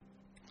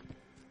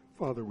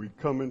Father, we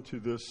come into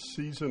this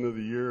season of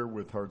the year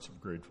with hearts of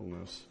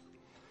gratefulness.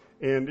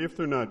 And if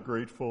they're not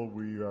grateful,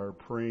 we are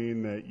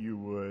praying that you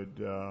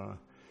would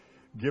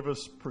give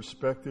us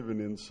perspective and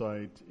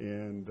insight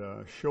and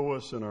show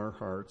us in our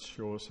hearts,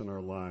 show us in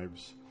our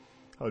lives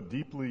how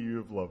deeply you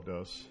have loved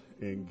us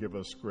and give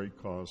us great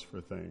cause for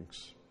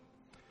thanks.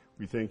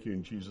 We thank you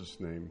in Jesus'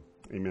 name.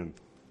 Amen.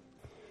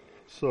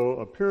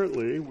 So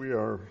apparently we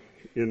are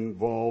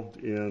involved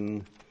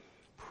in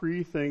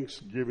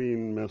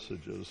pre-Thanksgiving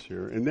messages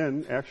here. And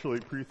then actually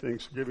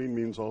pre-Thanksgiving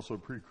means also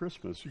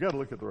pre-Christmas. You got to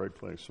look at the right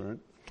place, right?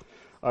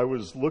 I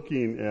was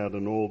looking at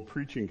an old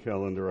preaching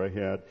calendar I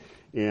had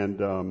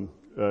and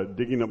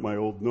digging up my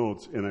old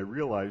notes, and I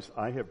realized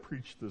I have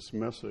preached this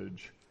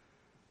message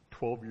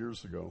 12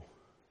 years ago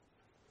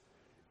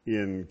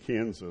in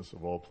Kansas,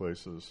 of all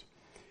places.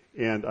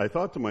 And I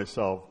thought to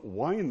myself,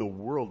 why in the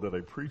world did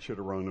I preach it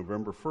around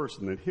November 1st?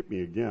 And it hit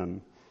me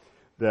again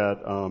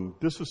that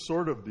this is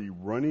sort of the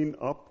running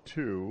up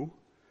to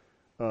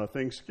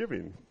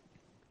Thanksgiving.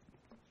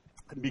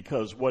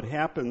 Because what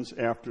happens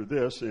after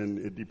this,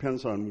 and it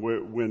depends on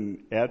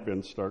when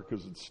Advent starts,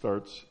 because it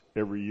starts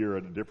every year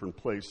at a different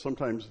place,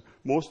 sometimes,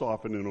 most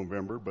often in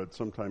November, but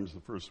sometimes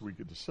the first week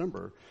of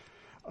December,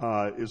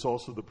 is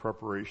also the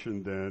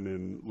preparation then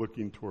in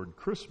looking toward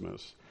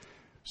Christmas.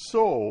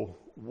 So,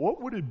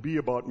 what would it be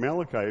about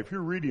Malachi? If you're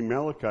reading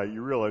Malachi,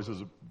 you realize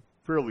it's a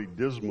fairly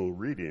dismal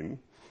reading.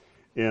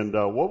 And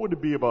what would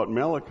it be about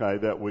Malachi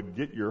that would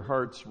get your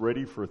hearts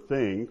ready for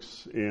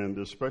thanks, and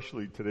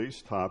especially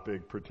today's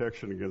topic,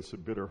 protection against a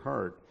bitter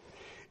heart?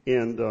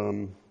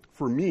 And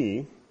for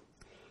me,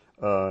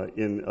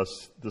 in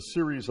the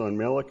series on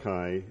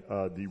Malachi,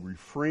 the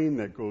refrain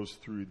that goes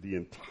through the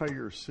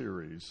entire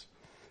series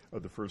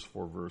of the first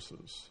 4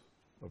 verses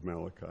of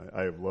Malachi,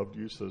 I have loved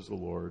you, says the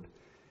Lord,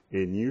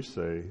 and you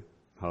say,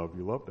 how have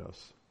you loved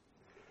us?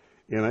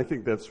 And I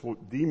think that's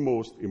the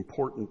most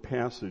important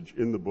passage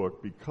in the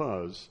book,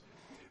 because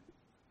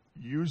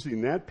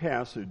using that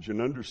passage and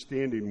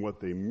understanding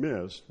what they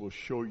missed will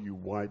show you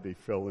why they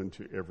fell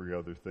into every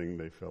other thing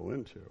they fell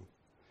into.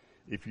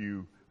 If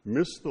you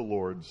miss the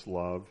Lord's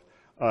love,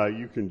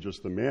 you can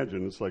just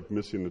imagine it's like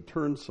missing a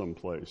turn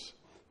someplace.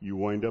 You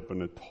wind up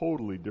in a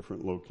totally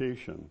different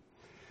location.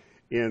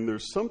 And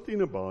there's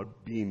something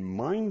about being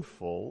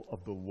mindful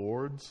of the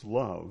Lord's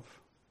love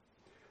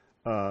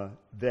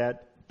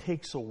that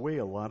takes away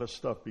a lot of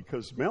stuff,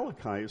 because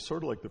Malachi is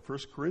sort of like the 1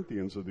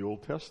 Corinthians of the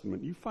Old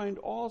Testament. You find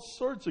all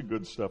sorts of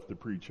good stuff to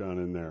preach on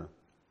in there.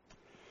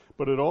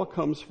 But it all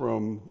comes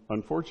from,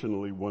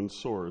 unfortunately, one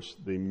source.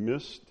 They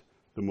missed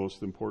the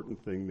most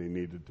important thing they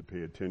needed to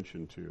pay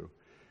attention to,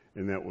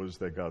 and that was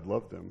that God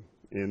loved them.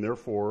 And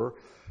therefore,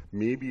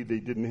 maybe they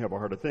didn't have a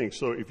heart of thanks.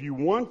 So if you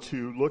want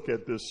to look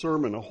at this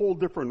sermon a whole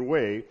different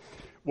way,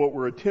 what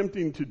we're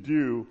attempting to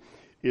do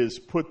is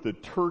put the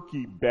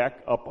turkey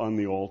back up on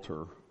the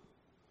altar.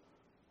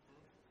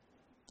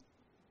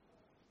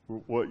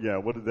 What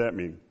did that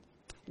mean?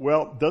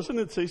 Well, doesn't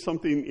it say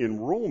something in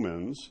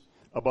Romans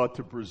about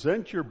to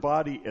present your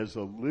body as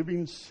a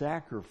living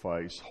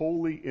sacrifice,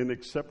 holy and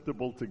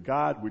acceptable to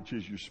God, which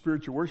is your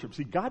spiritual worship?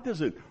 See, God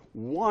doesn't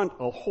want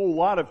a whole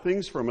lot of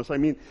things from us. I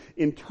mean,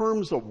 in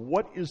terms of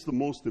what is the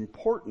most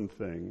important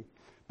thing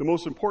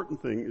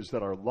is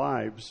that our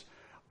lives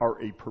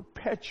are a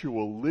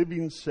perpetual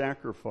living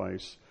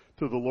sacrifice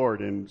to the Lord.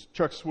 And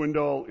Chuck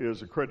Swindoll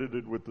is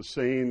accredited with the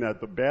saying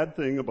that the bad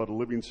thing about a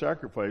living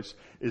sacrifice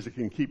is it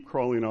can keep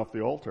crawling off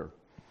the altar.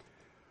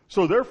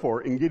 So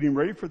therefore, in getting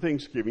ready for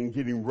Thanksgiving,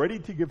 getting ready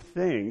to give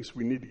thanks,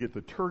 we need to get the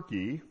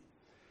turkey,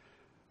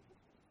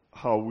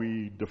 how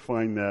we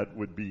define that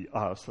would be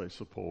us, I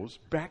suppose,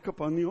 back up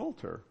on the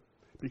altar.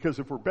 Because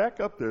if we're back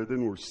up there,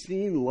 then we're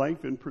seeing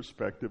life in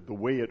perspective the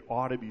way it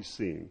ought to be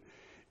seen,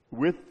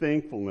 with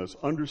thankfulness,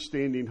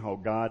 understanding how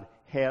God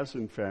has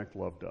in fact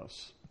loved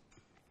us.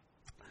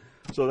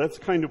 So that's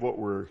kind of what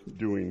we're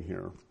doing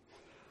here.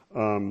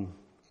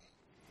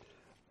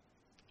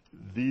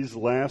 These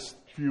last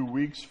few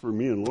weeks for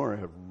me and Laura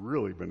have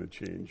really been a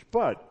change.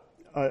 But,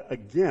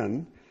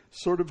 again,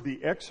 sort of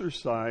the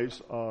exercise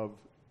of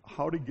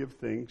how to give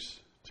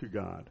thanks to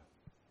God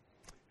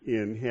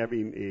in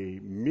having a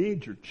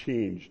major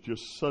change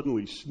just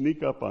suddenly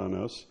sneak up on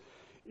us.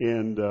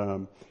 And,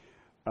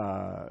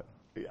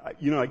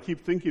 I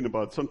keep thinking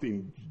about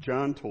something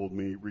John told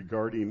me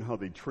regarding how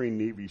they train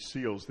Navy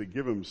SEALs. They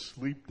give them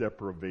sleep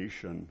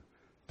deprivation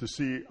to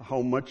see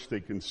how much they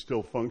can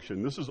still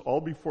function. This is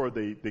all before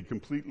they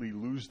completely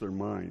lose their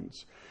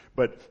minds.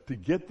 But to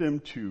get them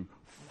to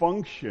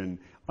function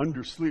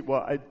under sleep,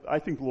 well, I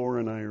think Laura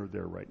and I are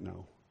there right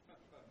now.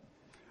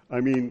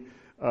 I mean,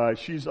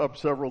 she's up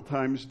several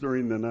times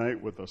during the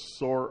night with a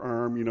sore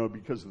arm,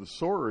 because the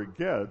sorer it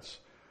gets,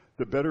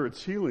 the better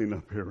it's healing,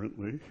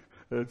 apparently.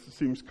 It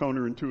seems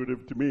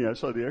counterintuitive to me. I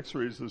saw the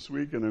x-rays this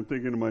week, and I'm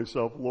thinking to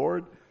myself,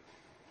 Lord,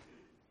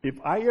 if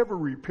I ever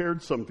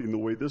repaired something the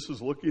way this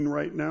is looking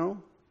right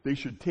now, they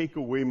should take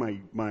away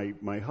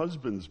my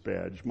husband's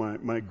badge,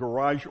 my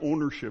garage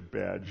ownership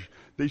badge.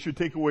 They should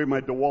take away my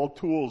DeWalt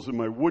tools and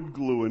my wood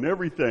glue and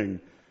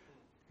everything.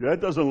 That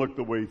doesn't look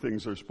the way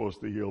things are supposed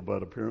to heal,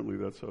 but apparently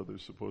that's how they're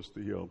supposed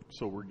to heal.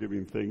 So we're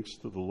giving thanks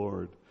to the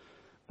Lord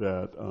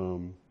that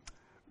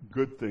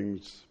good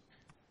things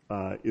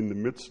in the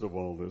midst of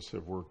all this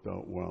have worked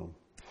out well.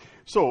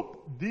 So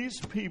these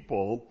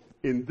people,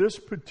 in this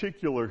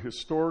particular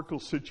historical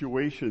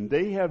situation,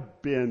 they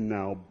have been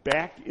now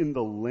back in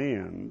the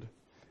land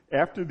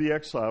after the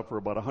exile for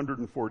about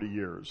 140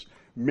 years.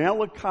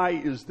 Malachi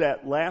is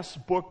that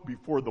last book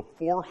before the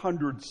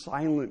 400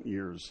 silent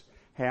years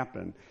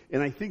happen.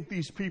 And I think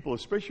these people,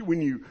 especially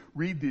when you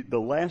read the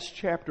last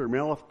chapter of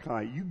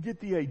Malachi, you get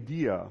the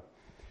idea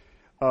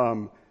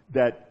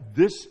that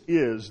this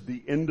is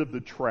the end of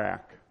the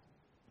track.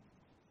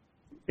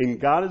 And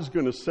God is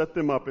going to set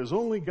them up as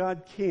only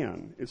God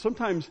can. And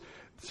sometimes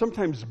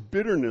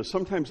bitterness,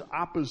 sometimes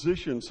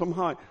opposition,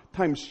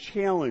 sometimes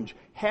challenge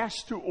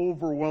has to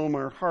overwhelm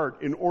our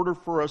heart in order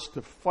for us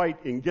to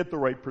fight and get the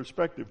right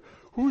perspective.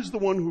 Who's the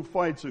one who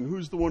fights and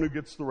who's the one who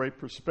gets the right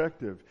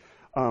perspective?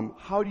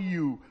 How do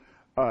you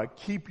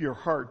keep your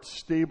heart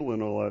stable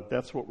and all that?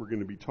 That's what we're going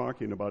to be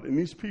talking about. And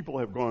these people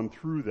have gone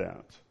through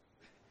that.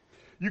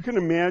 You can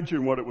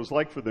imagine what it was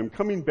like for them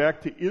coming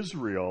back to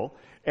Israel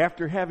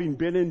after having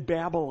been in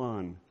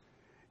Babylon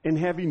and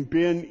having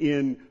been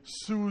in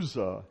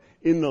Susa,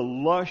 in the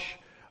lush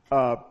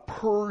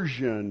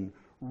Persian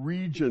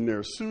region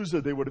there. Susa,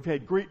 they would have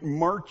had great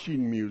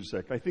marching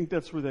music. I think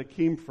that's where that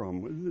came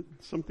from. Isn't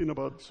it something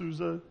about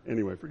Susa?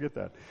 Anyway, forget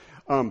that.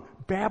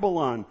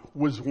 Babylon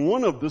was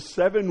one of the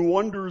 7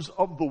 wonders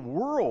of the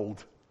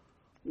world.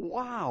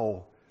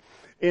 Wow.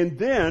 And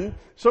then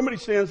somebody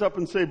stands up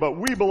and say, but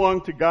we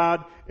belong to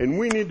God and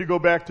we need to go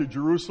back to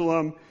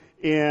Jerusalem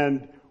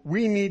and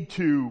we need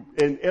to,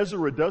 and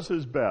Ezra does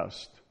his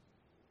best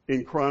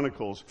in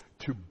Chronicles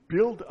to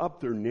build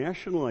up their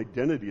national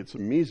identity. It's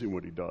amazing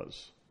what he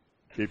does.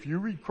 If you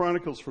read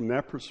Chronicles from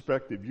that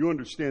perspective, you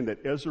understand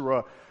that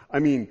Ezra,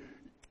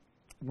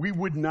 we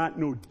would not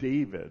know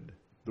David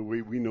the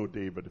way we know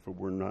David if it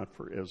were not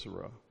for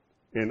Ezra.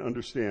 And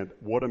understand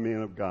what a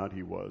man of God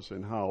he was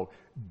and how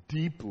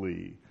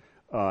deeply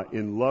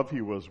in love he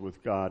was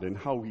with God and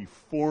how he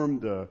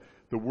formed the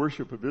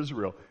worship of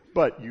Israel.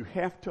 But you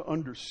have to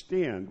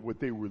understand what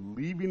they were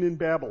leaving in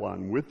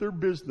Babylon with their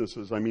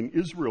businesses.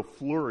 Israel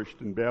flourished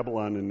in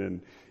Babylon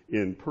and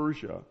in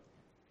Persia.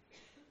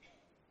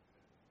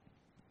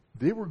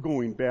 They were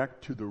going back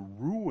to the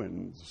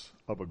ruins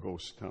of a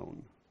ghost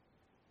town.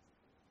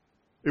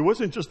 It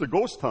wasn't just a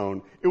ghost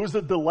town, it was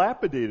a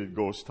dilapidated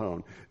ghost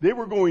town. They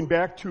were going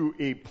back to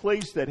a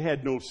place that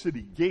had no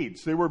city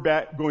gates. They were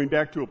going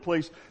back to a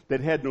place that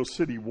had no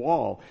city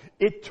wall.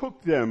 It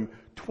took them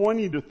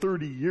 20 to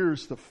 30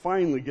 years to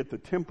finally get the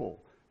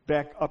temple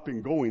back up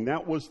and going.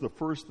 That was the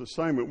first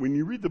assignment. When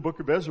you read the book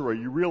of Ezra,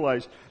 you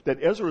realize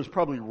that Ezra is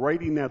probably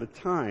writing at a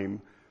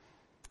time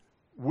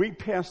way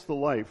past the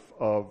life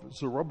of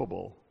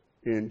Zerubbabel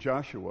and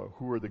Joshua,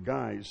 who were the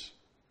guys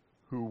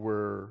who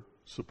were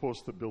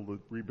supposed to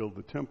rebuild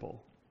the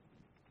temple.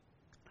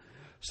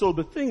 So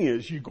the thing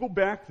is, you go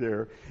back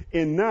there,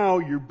 and now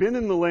you've been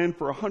in the land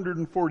for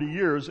 140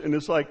 years, and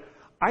it's like,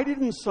 I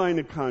didn't sign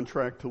a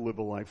contract to live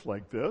a life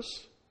like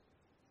this.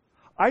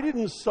 I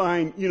didn't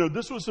sign,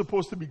 this was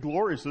supposed to be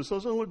glorious. This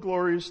doesn't look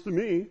glorious to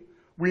me.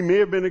 We may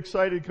have been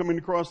excited coming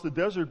across the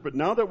desert, but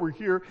now that we're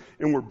here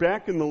and we're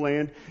back in the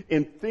land,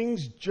 and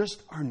things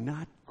just are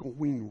not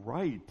going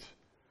right.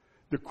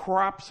 The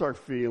crops are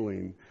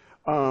failing.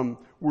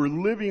 We're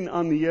living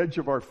on the edge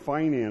of our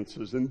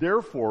finances, and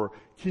therefore,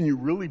 can you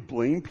really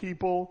blame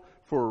people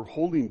for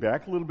holding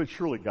back a little bit?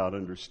 Surely God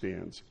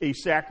understands. A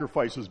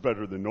sacrifice is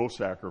better than no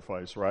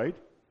sacrifice, right?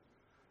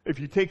 If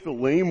you take the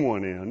lame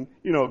one in,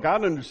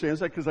 God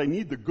understands that because I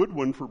need the good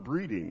one for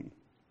breeding.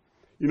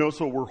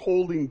 So we're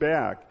holding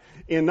back.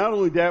 And not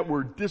only that,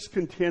 we're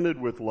discontented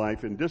with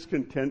life, and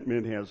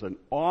discontentment has an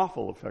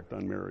awful effect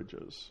on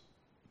marriages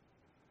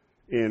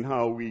and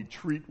how we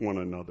treat one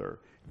another.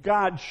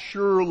 God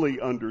surely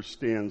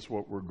understands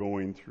what we're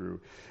going through.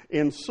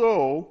 And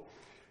so,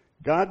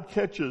 God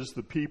catches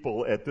the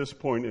people at this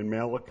point in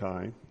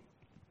Malachi.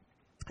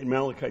 In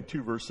Malachi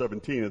 2, verse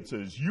 17, it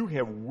says, "You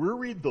have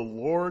wearied the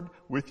Lord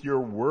with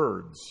your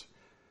words.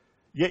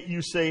 Yet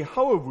you say,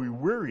 how have we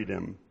wearied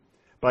him?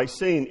 By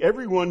saying,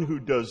 everyone who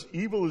does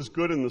evil is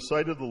good in the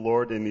sight of the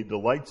Lord, and he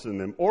delights in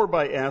them. Or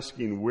by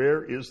asking,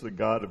 where is the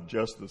God of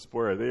justice?"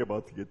 Boy, are they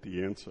about to get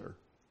the answer.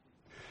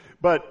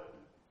 But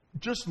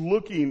just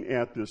looking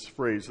at this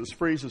phrase is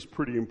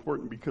pretty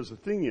important, because the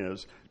thing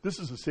is, this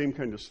is the same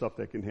kind of stuff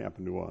that can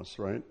happen to us,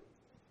 right?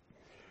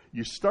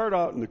 You start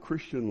out in the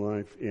Christian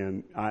life,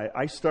 and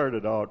I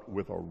started out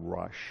with a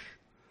rush.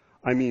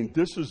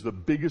 This is the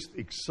biggest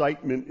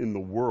excitement in the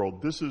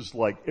world. This is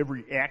like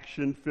every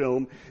action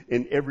film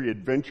and every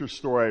adventure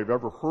story I've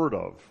ever heard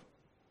of.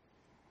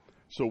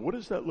 So what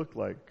does that look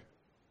like?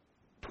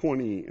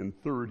 20 and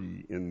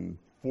 30 and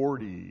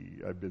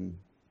 40. I've been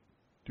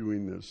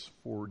doing this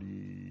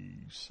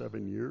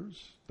 47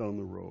 years down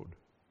the road.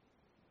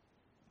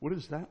 What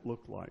does that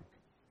look like?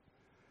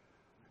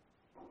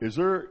 Is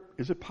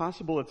it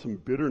possible that some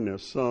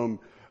bitterness, some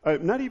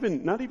Not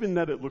even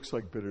that it looks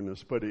like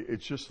bitterness, but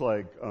it's just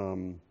like,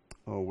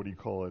 what do you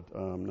call it?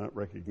 Not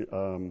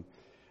recognition.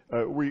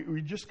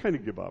 We just kind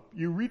of give up.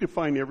 You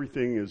redefine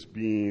everything as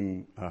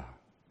being,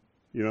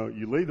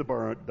 you lay the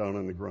bar down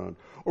on the ground.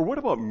 Or what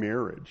about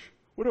marriage?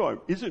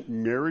 Isn't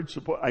marriage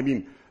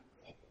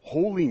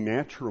holy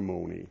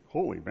matrimony,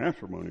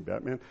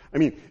 Batman.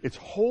 It's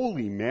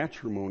holy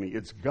matrimony.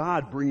 It's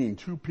God bringing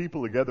two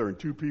people together and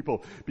two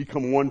people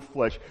become one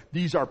flesh.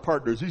 These are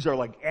partners. These are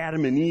like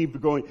Adam and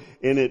Eve going,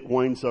 and it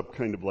winds up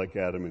kind of like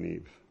Adam and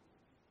Eve.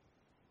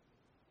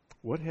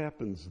 What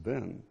happens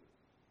then?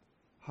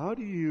 How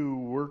do you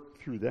work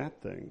through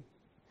that thing?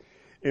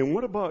 And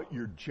what about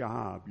your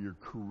job, your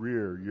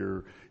career,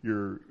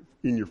 you're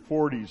in your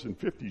 40s and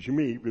 50s, you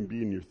may even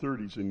be in your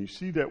 30s, and you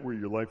see that where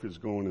your life is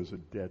going as a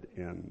dead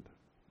end.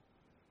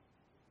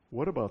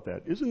 What about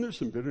that? Isn't there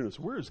some bitterness?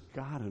 Where is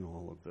God in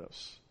all of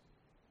this?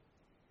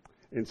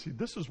 And see,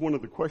 this is one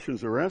of the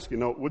questions they're asking.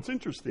 Now, what's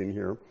interesting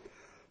here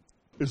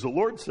is the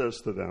Lord says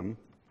to them,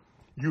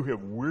 you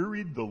have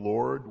wearied the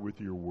Lord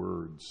with your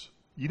words.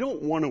 You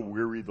don't want to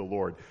weary the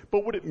Lord.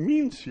 But what it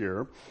means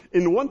here,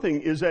 and the one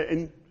thing is that,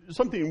 and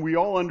something we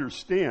all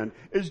understand,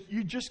 is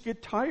you just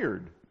get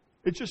tired.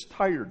 It's just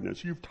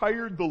tiredness. You've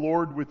tired the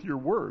Lord with your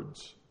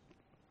words.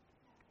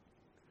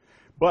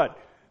 But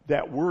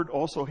that word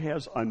also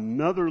has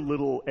another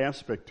little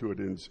aspect to it,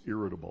 and it's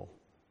irritable.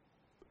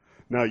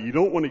 Now, you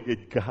don't want to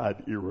get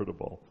God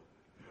irritable.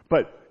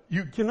 But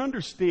you can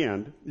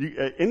understand,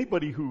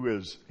 anybody who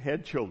has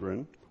had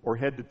children or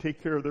had to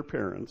take care of their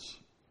parents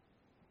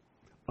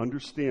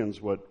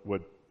understands what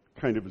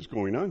kind of is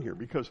going on here,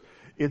 because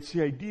it's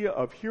the idea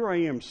of, here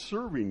I am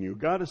serving you.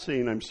 God is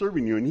saying, I'm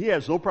serving you, and he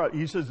has no problem.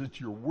 He says, it's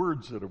your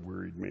words that have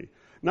worried me.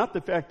 Not the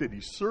fact that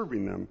he's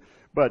serving them,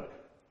 but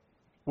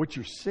what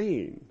you're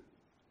saying,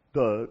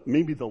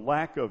 maybe the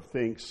lack of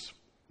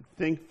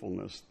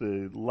thankfulness,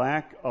 the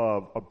lack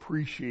of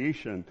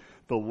appreciation,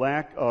 the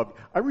lack of,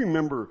 I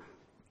remember,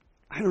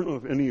 I don't know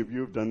if any of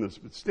you have done this,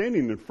 but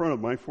standing in front of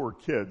my 4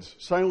 kids,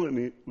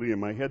 silently in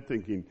my head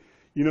thinking,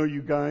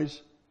 you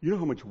guys, you know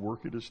how much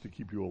work it is to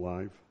keep you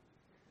alive?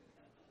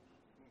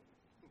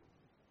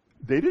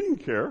 They didn't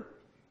care.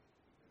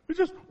 It's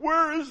just,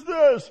 where is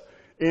this?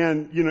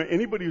 And,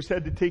 anybody who's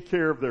had to take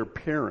care of their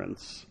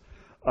parents,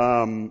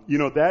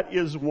 that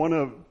is one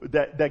of,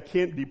 that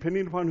can't,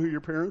 depending upon who your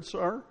parents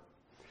are,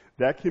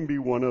 that can be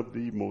one of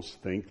the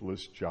most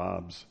thankless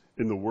jobs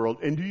in the world.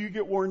 And do you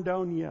get worn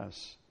down?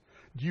 Yes.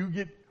 Do you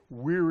get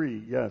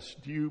weary? Yes.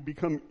 Do you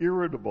become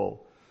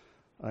irritable?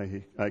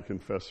 I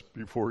confess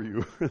before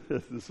you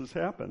that this has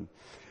happened.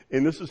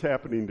 And this is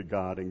happening to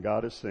God, and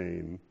God is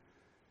saying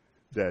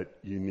that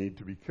you need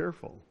to be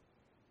careful.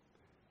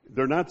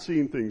 They're not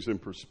seeing things in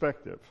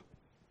perspective.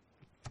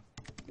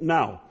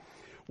 Now,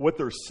 what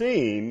they're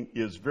saying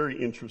is very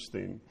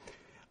interesting.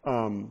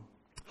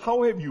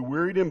 How have you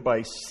wearied him?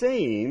 By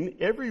saying,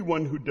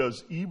 everyone who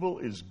does evil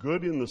is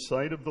good in the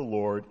sight of the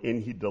Lord,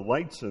 and he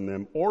delights in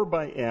them, or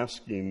by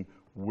asking,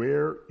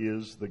 where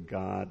is the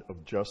God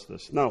of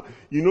justice? Now,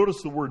 you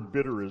notice the word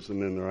bitter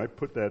isn't in there. I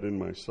put that in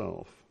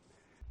myself.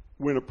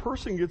 When a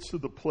person gets to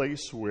the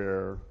place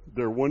where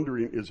they're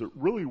wondering, is it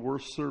really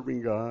worth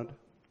serving God?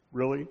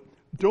 Really?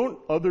 Don't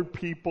other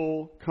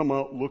people come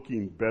out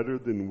looking better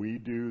than we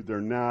do? They're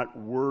not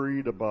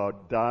worried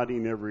about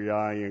dotting every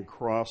I and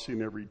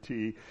crossing every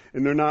T,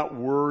 and they're not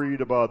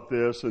worried about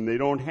this, and they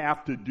don't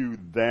have to do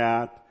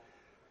that.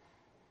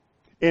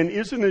 And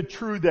isn't it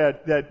true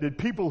that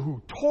people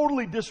who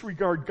totally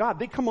disregard God,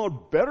 they come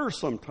out better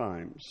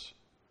sometimes?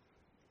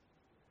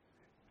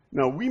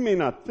 Now, we may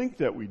not think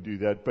that we do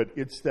that, but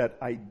it's that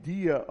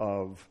idea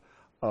of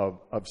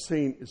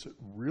saying, is it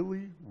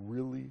really,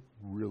 really,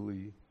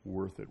 really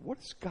worth it? What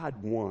does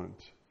God want?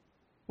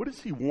 What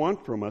does he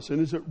want from us?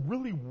 And is it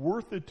really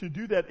worth it to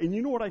do that? And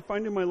you know what I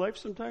find in my life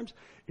sometimes?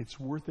 It's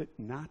worth it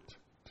not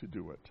to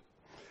do it.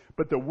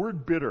 But the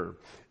word bitter,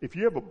 if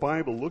you have a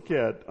Bible, look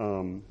at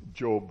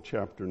Job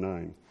chapter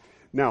 9.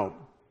 Now,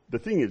 the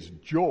thing is,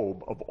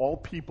 Job, of all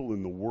people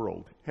in the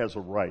world, has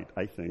a right,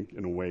 I think,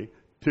 in a way,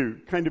 to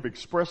kind of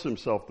express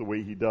himself the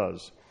way he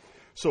does.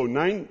 So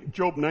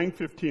Job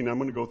 9:15, I'm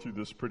going to go through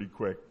this pretty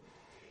quick.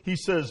 He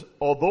says,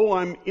 although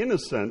I'm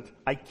innocent,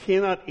 I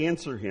cannot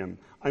answer him.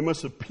 I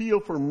must appeal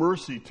for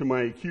mercy to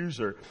my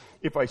accuser.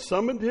 If I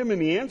summoned him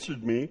and he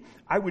answered me,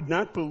 I would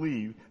not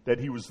believe that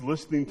he was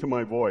listening to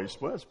my voice.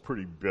 Well, that's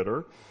pretty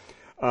bitter.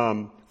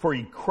 For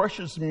he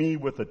crushes me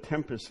with a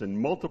tempest and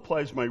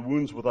multiplies my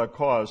wounds without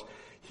cause.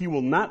 He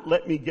will not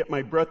let me get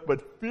my breath,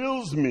 but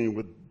fills me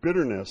with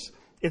bitterness.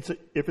 If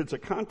it's a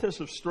contest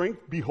of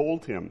strength,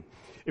 behold him.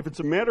 If it's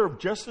a matter of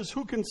justice,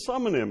 who can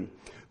summon him?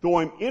 Though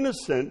I'm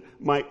innocent,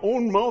 my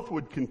own mouth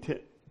would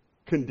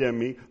condemn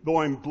me. Though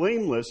I'm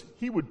blameless,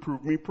 he would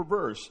prove me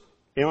perverse.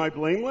 Am I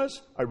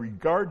blameless? I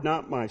regard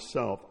not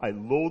myself. I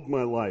loathe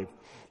my life.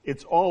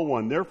 It's all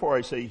one. Therefore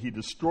I say he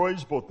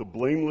destroys both the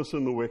blameless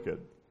and the wicked.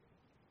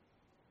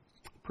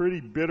 pretty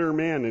bitter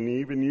man, and he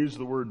even used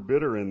the word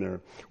bitter in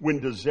there. When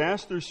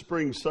disaster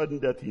springs, sudden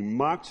death, he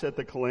mocks at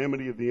the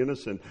calamity of the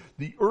innocent.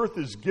 The earth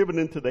is given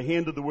into the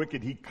hand of the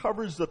wicked. He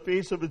covers the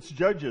face of its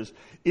judges.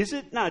 Is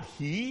it not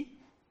he?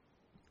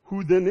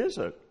 Who then is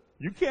it?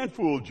 You can't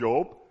fool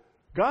Job.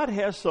 God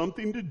has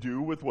something to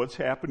do with what's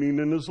happening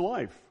in his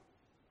life.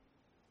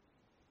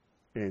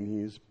 And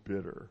he's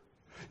bitter.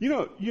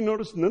 You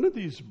notice none of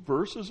these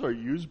verses are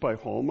used by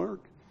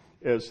Hallmark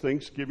as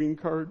Thanksgiving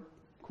card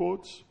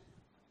quotes.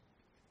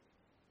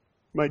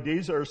 My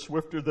days are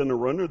swifter than a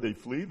runner. They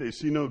flee. They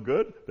see no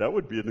good. That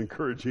would be an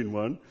encouraging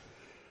one.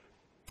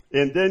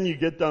 And then you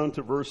get down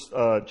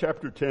to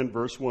chapter 10,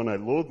 verse 1. I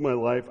loathe my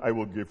life. I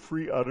will give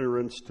free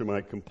utterance to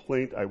my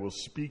complaint. I will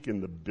speak in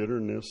the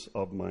bitterness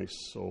of my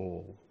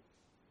soul.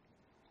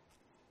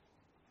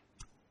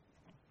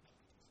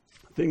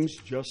 Things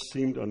just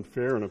seemed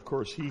unfair. And of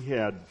course, he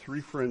had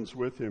 3 friends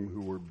with him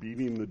who were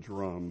beating the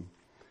drum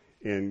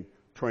and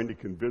trying to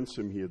convince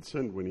him he had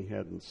sinned when he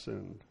hadn't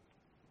sinned.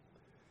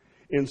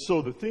 And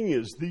so the thing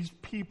is, these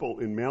people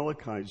in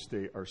Malachi's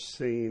day are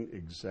saying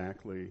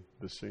exactly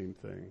the same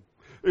thing.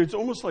 It's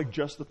almost like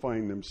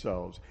justifying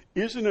themselves.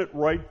 Isn't it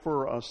right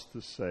for us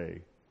to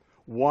say,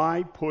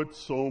 why put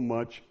so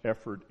much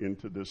effort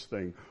into this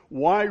thing?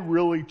 Why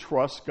really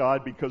trust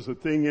God? Because the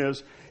thing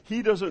is,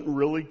 he doesn't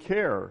really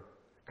care.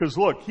 Because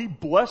look, he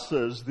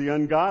blesses the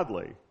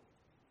ungodly.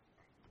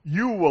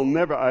 You will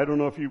never, I don't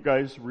know if you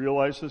guys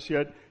realize this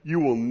yet,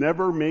 you will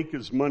never make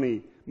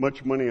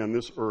much money on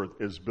this earth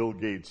as Bill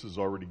Gates has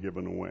already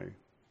given away.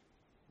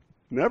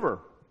 Never.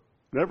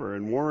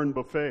 And Warren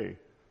Buffett,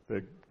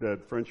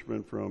 that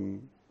Frenchman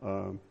from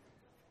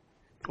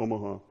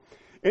Omaha.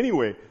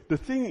 Anyway, the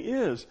thing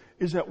is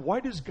that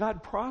why does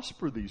God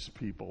prosper these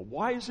people?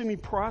 Why isn't he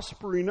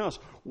prospering us?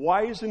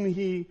 Why isn't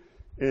he,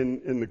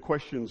 and the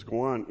questions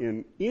go on,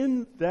 and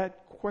in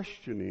that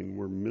questioning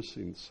we're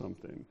missing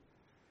something.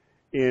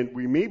 And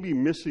we may be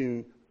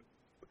missing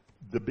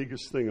the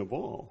biggest thing of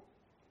all.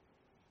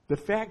 The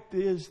fact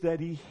is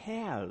that he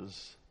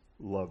has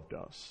loved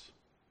us.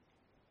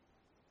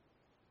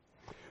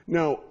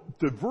 Now,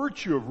 the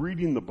virtue of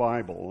reading the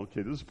Bible,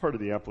 okay, this is part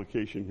of the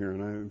application here,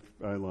 and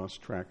I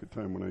lost track of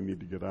time when I need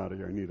to get out of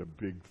here. I need a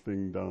big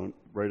thing down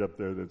right up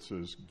there that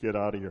says, get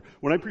out of here.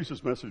 When I preached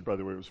this message, by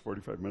the way, it was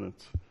 45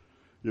 minutes.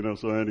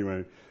 So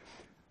anyway.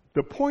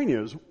 The point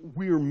is,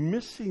 we are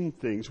missing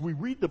things. We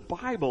read the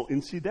Bible,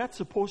 and see, that's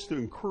supposed to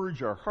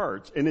encourage our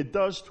hearts, and it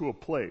does to a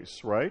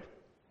place, right?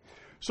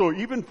 So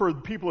even for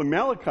the people in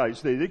Malachi's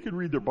day, they could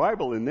read their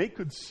Bible, and they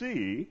could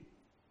see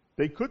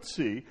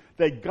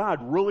that God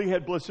really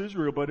had blessed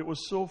Israel, but it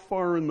was so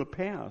far in the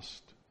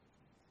past.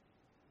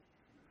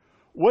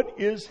 What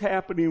is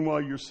happening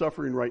while you're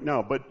suffering right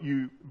now? But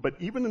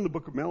even in the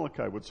book of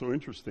Malachi, what's so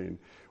interesting,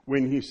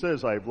 when he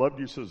says, I have loved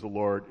you, says the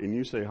Lord, and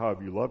you say, how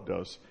have you loved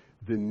us?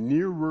 The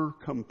nearer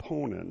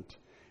component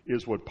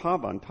is what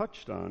Pavan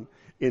touched on,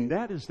 and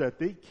that is that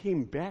they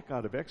came back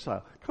out of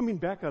exile. Coming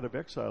back out of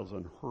exile is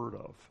unheard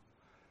of.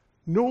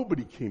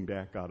 Nobody came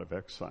back out of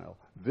exile.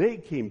 They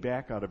came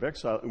back out of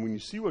exile, and when you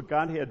see what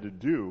God had to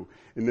do,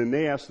 and then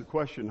they ask the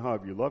question, how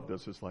have you loved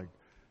us? It's like,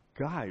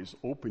 guys,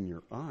 open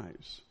your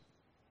eyes.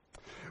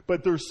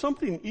 But there's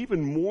something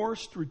even more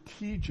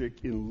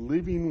strategic in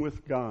living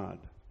with God.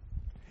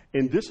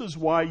 And this is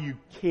why you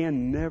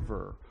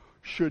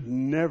should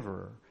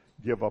never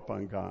give up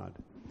on God,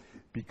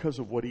 because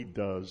of what he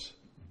does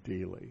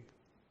daily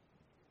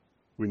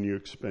when you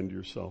expend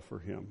yourself for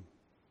him.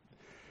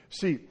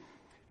 See,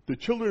 the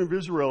children of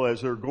Israel,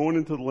 as they're going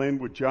into the land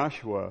with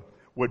Joshua,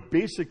 what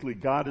basically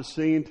God is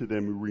saying to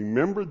them,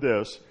 remember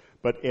this,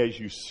 but as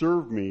you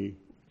serve me,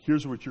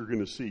 here's what you're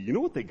going to see. You know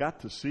what they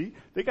got to see?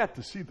 They got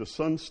to see the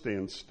sun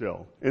stand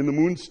still and the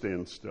moon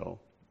stand still.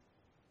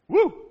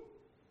 Woo!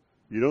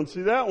 You don't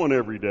see that one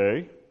every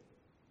day.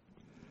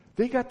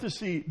 They got to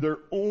see their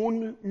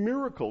own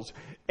miracles.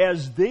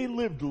 As they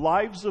lived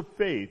lives of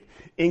faith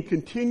and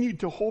continued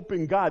to hope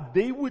in God,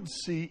 they would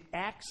see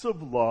acts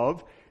of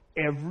love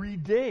every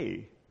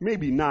day.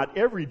 Maybe not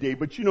every day,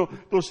 but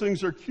those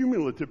things are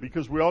cumulative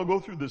because we all go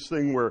through this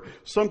thing where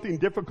something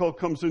difficult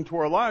comes into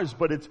our lives,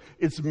 but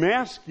it's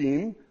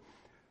masking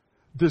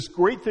this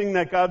great thing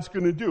that God's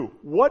going to do.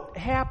 What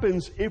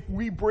happens if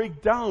we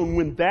break down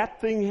when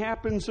that thing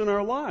happens in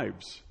our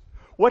lives?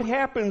 What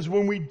happens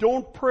when we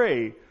don't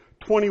pray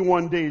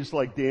 21 days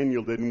like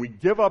Daniel did and we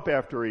give up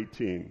after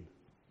 18?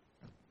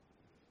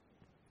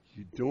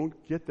 You don't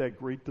get that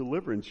great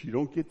deliverance. You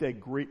don't get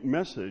that great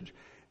message.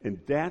 And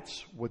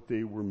that's what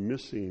they were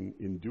missing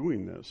in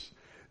doing this.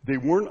 They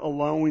weren't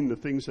allowing the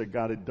things that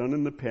God had done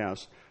in the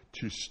past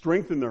to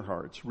strengthen their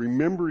hearts,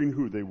 remembering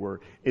who they were,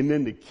 and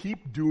then to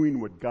keep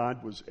doing what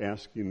God was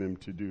asking them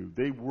to do.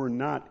 They were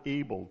not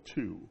able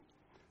to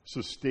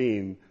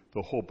sustain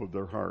the hope of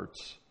their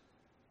hearts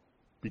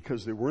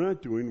because they were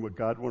not doing what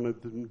God wanted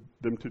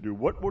them to do.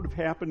 What would have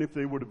happened if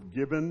they would have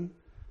given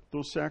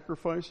those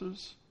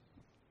sacrifices?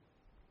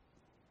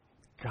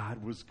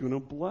 God was going to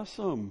bless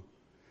them.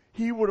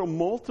 He would have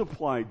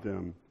multiplied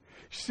them.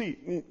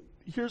 See,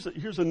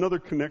 here's another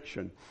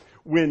connection.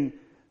 When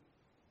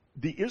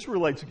the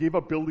Israelites gave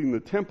up building the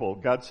temple,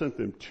 God sent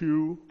them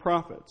 2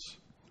 prophets.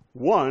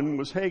 One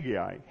was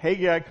Haggai.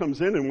 Haggai comes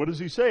in, and what does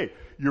he say?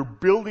 You're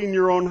building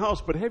your own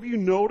house. But have you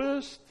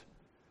noticed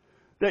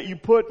that you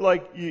put,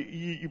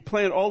 you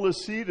plant all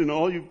this seed, and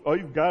all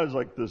you've got is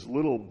like this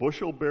little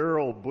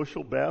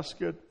bushel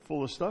basket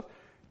full of stuff?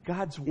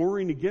 God's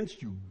warring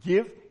against you.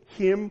 Give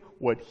him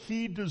what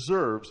he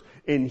deserves,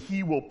 and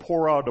he will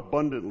pour out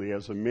abundantly.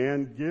 As a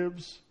man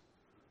gives,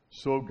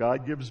 so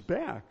God gives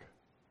back.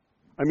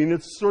 I mean,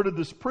 it's sort of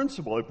this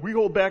principle. If we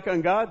hold back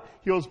on God,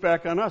 he holds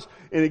back on us.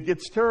 And it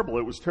gets terrible.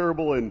 It was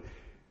terrible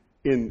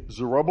in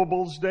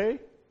Zerubbabel's day.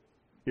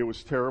 It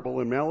was terrible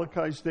in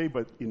Malachi's day.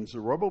 But in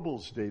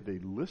Zerubbabel's day, they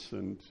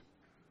listened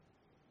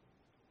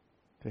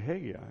to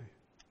Haggai.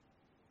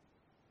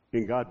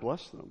 And God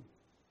blessed them.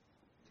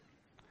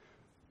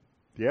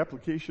 The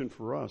application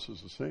for us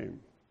is the same.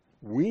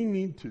 We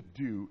need to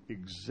do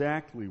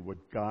exactly what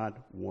God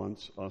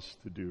wants us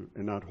to do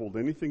and not hold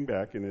anything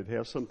back, and it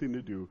has something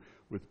to do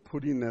with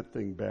putting that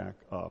thing back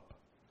up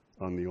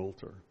on the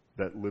altar,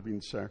 that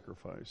living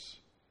sacrifice.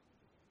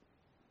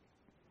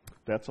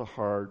 That's a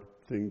hard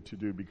thing to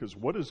do, because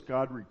what does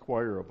God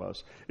require of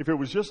us? If it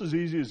was just as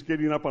easy as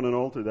getting up on an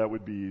altar, that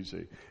would be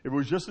easy. If it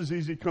was just as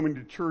easy coming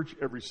to church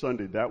every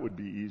Sunday, that would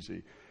be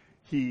easy.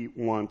 He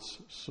wants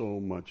so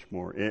much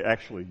more.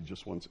 Actually, he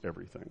just wants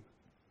everything.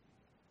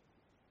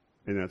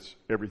 And that's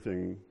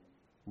everything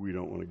we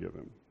don't want to give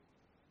him.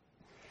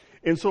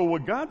 And so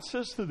what God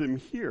says to them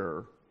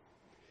here,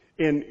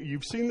 and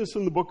you've seen this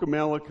in the book of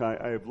Malachi,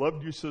 I have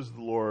loved you, says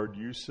the Lord.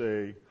 You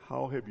say,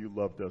 how have you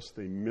loved us?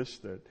 They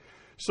missed it.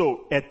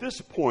 So at this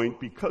point,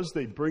 because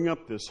they bring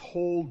up this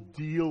whole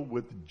deal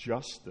with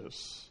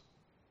justice,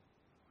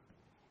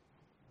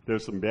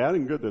 there's some bad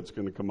and good that's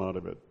going to come out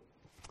of it.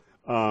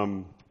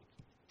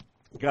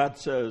 God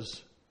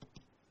says,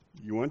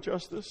 you want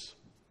justice?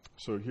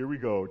 So here we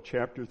go,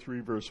 chapter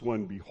 3, verse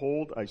 1.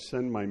 Behold, I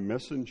send my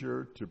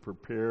messenger to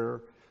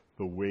prepare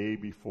the way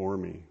before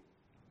me.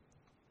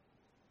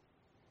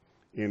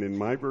 And in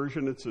my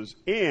version it says,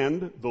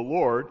 and the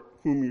Lord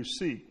whom you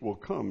seek will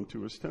come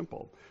to his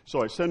temple.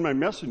 So I send my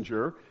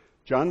messenger,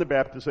 John the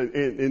Baptist,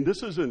 and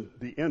this isn't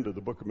the end of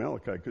the book of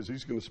Malachi, because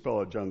he's going to spell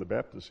out John the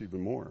Baptist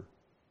even more.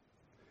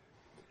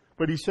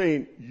 But he's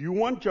saying, you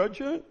want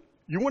judgment?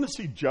 You want to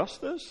see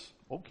justice?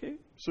 Okay,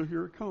 so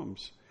here it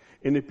comes.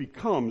 And it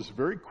becomes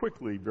very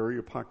quickly very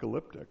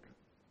apocalyptic.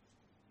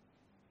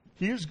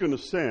 He is going to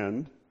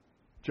send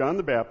John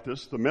the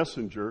Baptist, the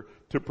messenger,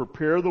 to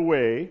prepare the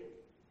way.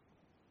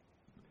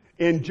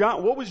 And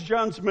John, what was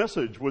John's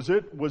message? Was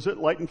it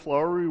light and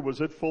flowery?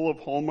 Was it full of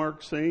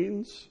hallmark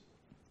sayings?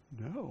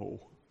 No.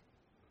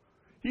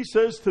 He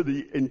says to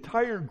the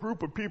entire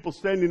group of people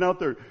standing out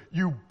there,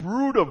 you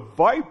brood of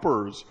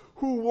vipers,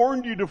 who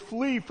warned you to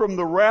flee from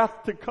the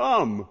wrath to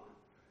come?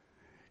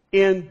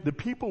 And the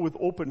people with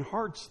open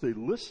hearts, they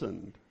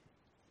listened.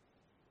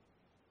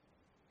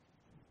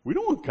 We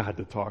don't want God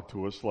to talk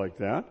to us like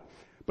that.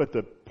 But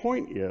the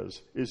point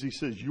is he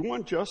says, you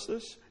want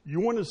justice?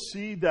 You want to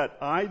see that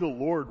I, the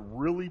Lord,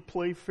 really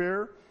play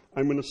fair?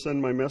 I'm going to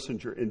send my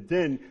messenger. And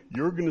then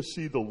you're going to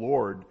see the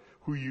Lord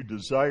who you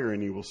desire,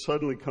 and he will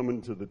suddenly come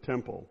into the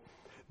temple.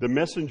 The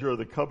messenger of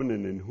the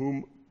covenant in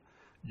whom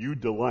you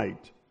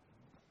delight.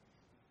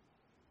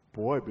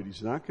 Boy, but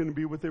he's not going to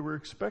be what they were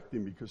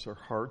expecting, because their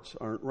hearts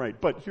aren't right.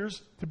 But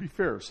here's, to be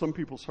fair, some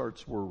people's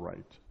hearts were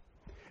right.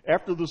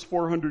 After those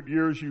 400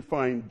 years, you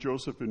find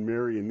Joseph and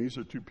Mary, and these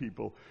are 2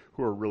 people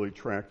who are really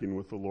tracking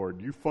with the Lord.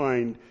 You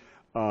find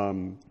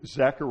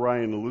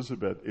Zechariah and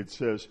Elizabeth, it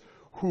says,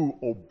 who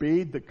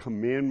obeyed the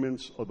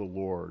commandments of the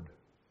Lord,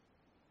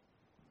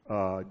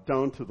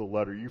 down to the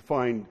letter. You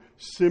find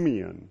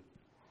Simeon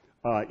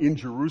in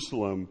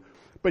Jerusalem,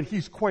 but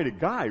he's quite a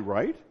guy,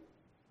 right?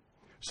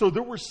 So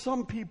there were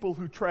some people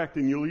who tracked,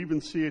 and you'll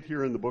even see it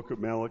here in the book of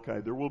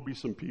Malachi. There will be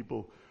some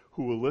people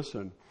who will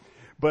listen.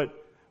 But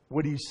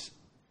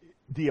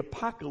the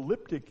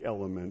apocalyptic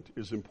element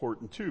is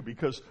important too,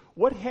 because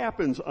what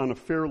happens on a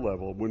fair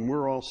level when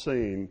we're all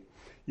saying,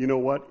 you know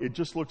what, it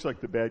just looks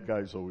like the bad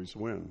guys always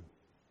win.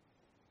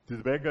 Do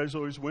the bad guys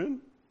always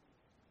win?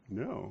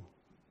 No,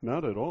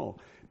 not at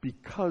all.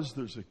 Because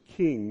there's a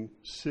king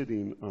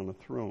sitting on a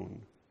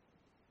throne.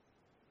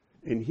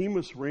 And he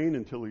must reign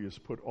until he has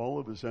put all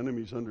of his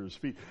enemies under his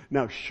feet.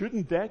 Now,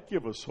 shouldn't that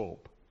give us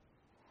hope?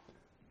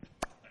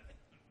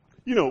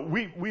 You know,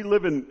 we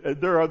live in,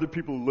 there are other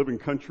people who live in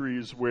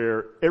countries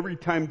where every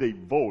time they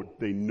vote,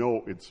 they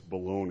know it's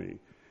baloney.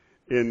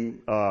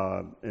 In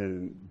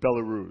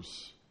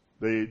Belarus,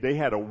 they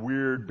had a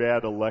weird,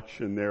 bad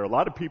election there. A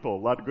lot of people, a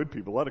lot of good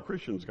people, a lot of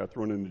Christians got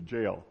thrown into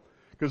jail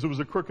because it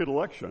was a crooked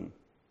election.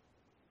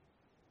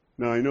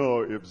 Now, I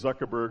know if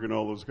Zuckerberg and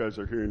all those guys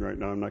are hearing right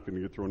now, I'm not going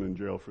to get thrown in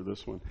jail for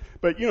this one.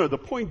 But, you know, the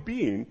point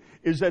being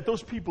is that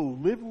those people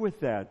live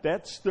with that.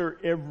 That's their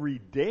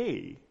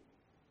everyday.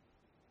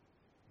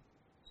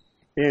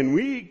 And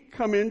we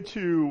come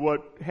into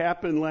what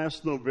happened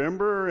last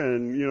November,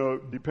 and, you know,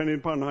 depending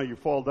upon how you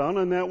fall down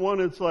on that one,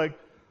 it's like,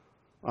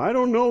 I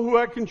don't know who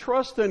I can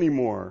trust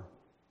anymore.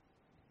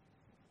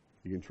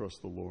 you can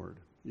trust the Lord.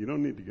 You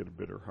don't need to get a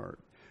bitter heart.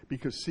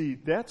 Because, see,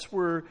 that's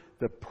where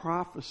the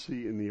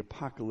prophecy in the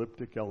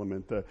apocalyptic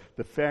element,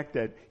 the fact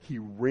that he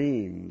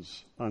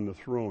reigns on the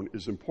throne,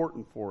 is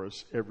important for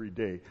us every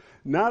day.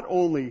 Not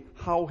only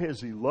how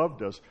has he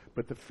loved us,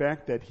 but the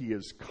fact that he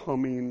is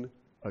coming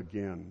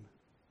again.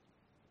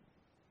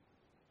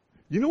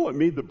 You know what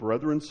made the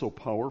brethren so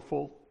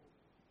powerful?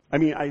 I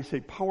mean, I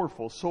say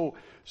powerful,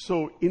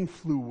 so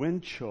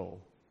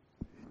influential.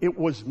 It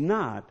was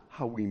not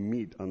how we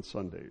meet on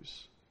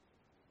Sundays.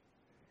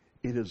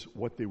 It is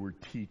what they were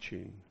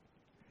teaching.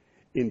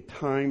 In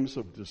times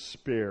of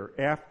despair,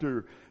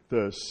 after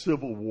the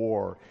Civil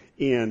War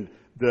and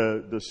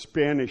the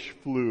Spanish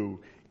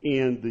flu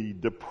and the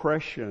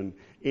Depression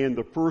and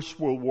the First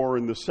World War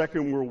and the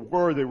Second World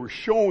War, they were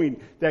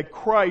showing that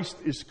Christ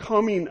is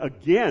coming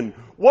again.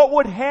 What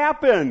would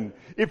happen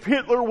if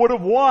Hitler would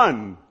have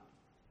won?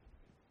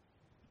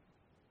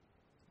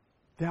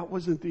 That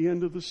wasn't the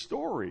end of the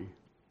story.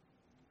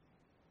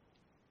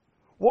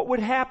 What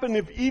would happen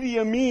if Idi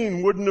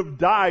Amin wouldn't have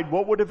died?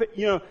 What would have,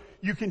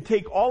 you can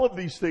take all of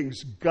these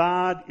things.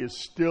 God is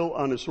still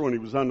on his throne. He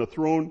was on the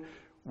throne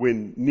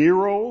when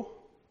Nero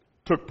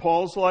took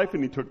Paul's life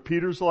and he took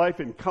Peter's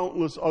life and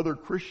countless other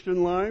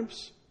Christian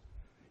lives.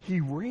 He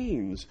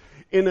reigns.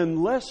 And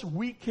unless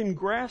we can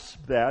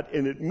grasp that,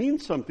 and it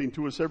means something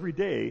to us every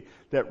day,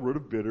 that root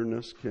of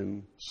bitterness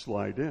can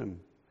slide in.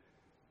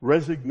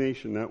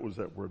 Resignation, that was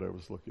that word I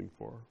was looking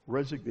for.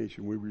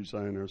 Resignation, we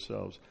resign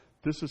ourselves.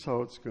 This is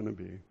how it's going to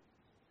be.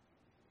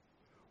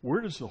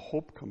 Where does the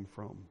hope come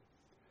from?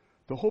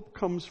 The hope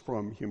comes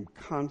from him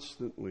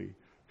constantly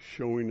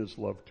showing his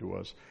love to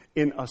us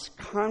and us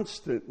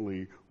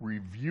constantly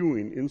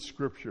reviewing in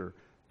Scripture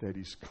that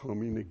he's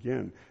coming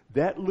again.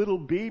 That little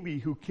baby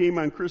who came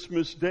on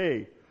Christmas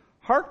Day,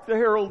 hark the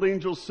herald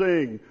angels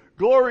sing,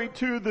 glory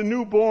to the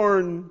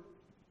newborn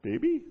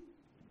baby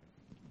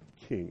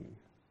king.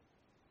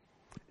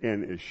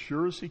 And as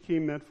sure as he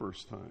came that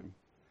first time,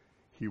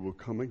 he will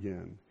come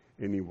again.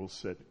 And he will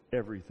set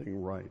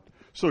everything right.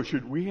 So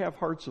should we have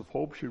hearts of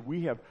hope? Should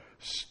we have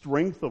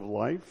strength of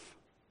life?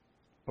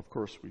 Of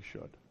course we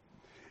should.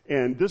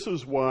 And this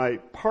is why,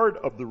 part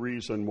of the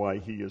reason why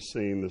he is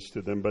saying this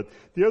to them. But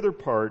the other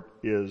part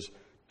is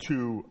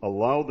to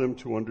allow them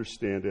to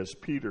understand, as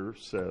Peter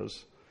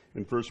says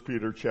in 1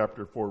 Peter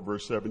chapter 4,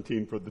 verse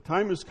 17, for the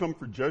time has come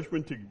for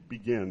judgment to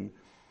begin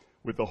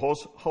with the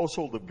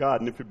household of God.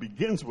 And if it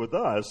begins with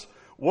us,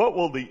 what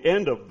will the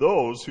end of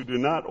those who do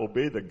not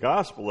obey the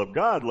gospel of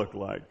God look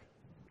like?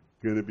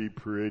 Going to be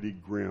pretty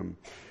grim.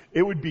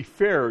 It would be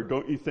fair,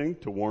 don't you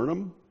think, to warn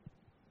them?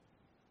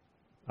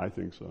 I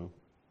think so.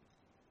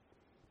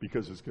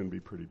 Because it's going to be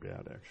pretty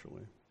bad,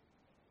 actually.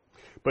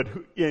 But,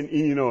 in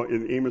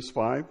Amos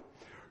 5,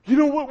 you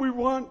know what we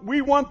want? We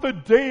want the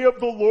day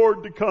of the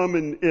Lord to come.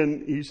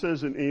 And he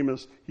says in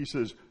Amos, he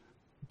says,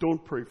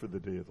 don't pray for the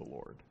day of the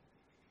Lord,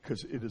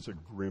 because it is a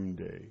grim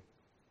day.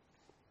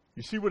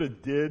 You see what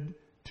it did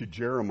to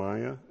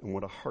Jeremiah and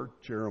what a heart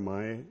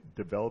Jeremiah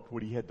developed,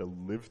 what he had to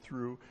live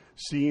through,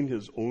 seeing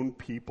his own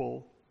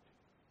people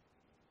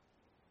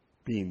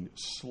being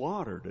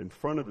slaughtered in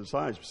front of his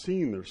eyes,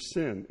 seeing their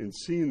sin and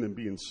seeing them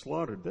being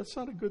slaughtered. That's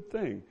not a good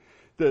thing.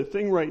 The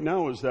thing right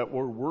now is that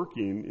we're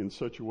working in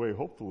such a way,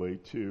 hopefully,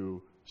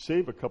 to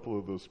save a couple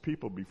of those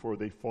people before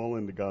they fall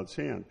into God's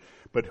hand.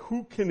 But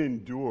who can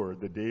endure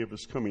the day of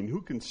his coming?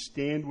 Who can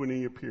stand when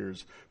he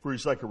appears? For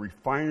he's like a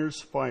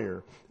refiner's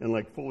fire and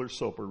like fuller's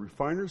soap. A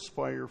refiner's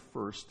fire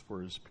first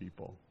for his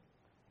people,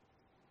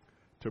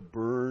 to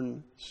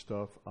burn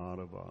stuff out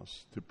of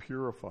us, to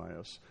purify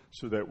us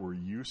so that we're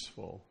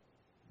useful.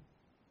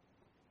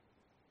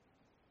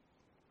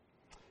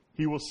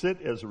 He will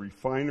sit as a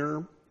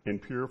refiner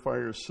and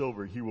purifier of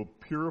silver. He will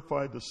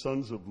purify the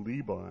sons of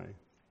Levi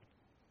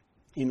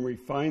and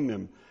refine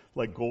them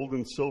like gold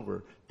and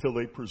silver till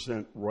they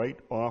present right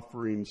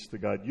offerings to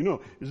God. You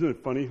know, isn't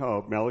it funny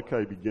how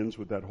Malachi begins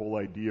with that whole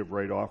idea of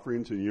right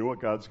offerings? And you know what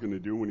God's going to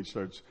do when he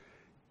starts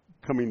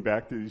coming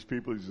back to these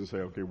people? He's going to say,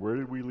 okay, where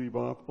did we leave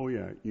off? Oh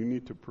yeah, you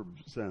need to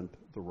present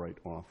the right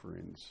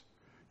offerings.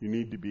 You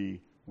need to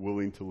be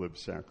willing to live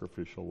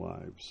sacrificial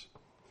lives.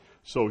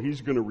 So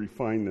he's going to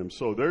refine them.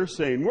 So they're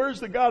saying, where's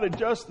the God of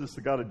justice?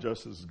 The God of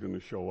justice is going to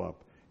show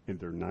up, and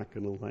they're not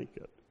going to like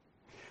it.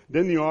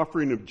 Then the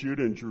offering of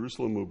Judah and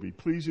Jerusalem will be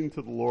pleasing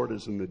to the Lord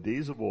as in the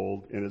days of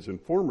old and as in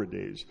former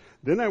days.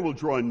 Then I will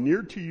draw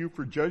near to you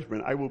for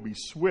judgment. I will be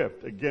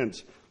swift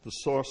against the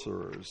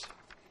sorcerers,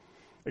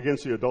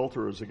 against the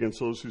adulterers, against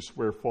those who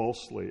swear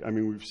falsely. I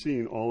mean, we've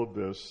seen all of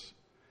this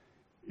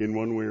in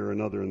one way or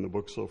another in the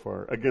book so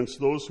far. Against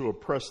those who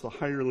oppress the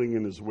hireling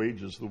in his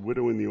wages, the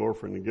widow and the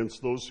orphan.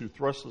 Against those who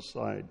thrust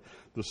aside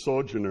the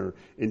sojourner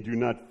and do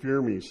not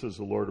fear me, says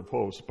the Lord of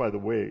hosts. By the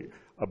way,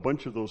 a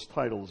bunch of those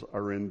titles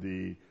are in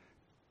the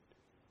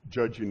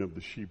judging of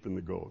the sheep and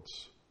the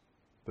goats,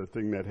 the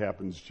thing that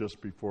happens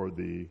just before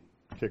the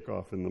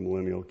kickoff in the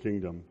millennial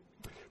kingdom.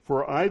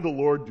 For I, the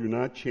Lord, do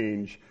not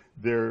change,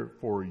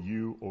 therefore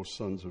you, O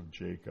sons of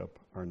Jacob,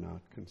 are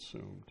not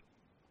consumed.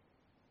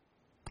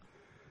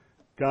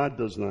 God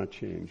does not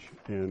change,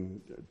 and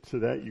to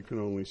that you can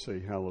only say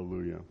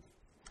hallelujah.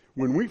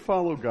 When we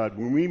follow God,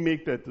 when we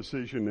make that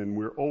decision, and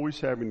we're always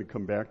having to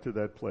come back to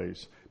that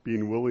place,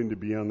 being willing to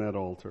be on that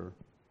altar,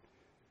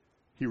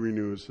 He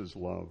renews His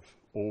love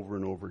over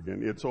and over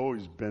again. It's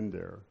always been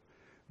there,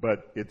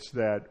 but it's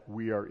that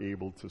we are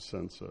able to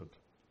sense it.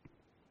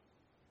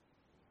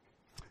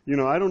 You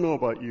know, I don't know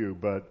about you,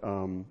 but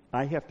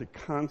I have to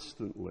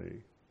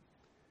constantly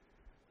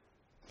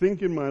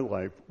think in my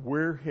life,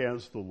 where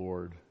has the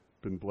Lord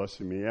been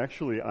blessing me?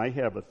 Actually, I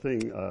have a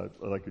thing,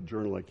 like a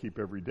journal I keep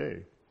every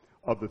day,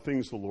 of the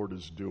things the Lord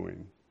is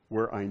doing,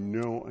 where I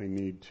know I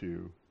need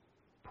to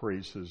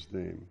praise His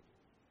name.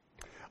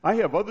 I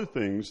have other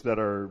things that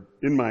are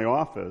in my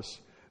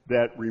office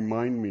that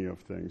remind me of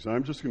things. And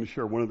I'm just going to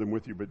share one of them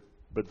with you,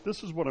 but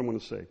this is what I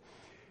want to say.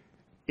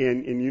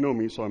 And you know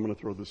me, so I'm going to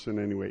throw this in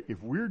anyway.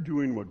 If we're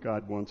doing what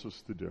God wants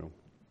us to do,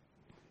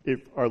 if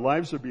our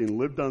lives are being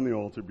lived on the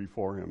altar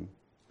before Him,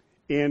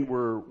 and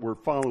we're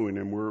following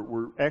Him,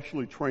 we're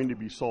actually trying to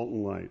be salt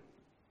and light,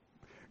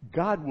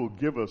 God will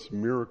give us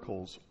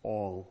miracles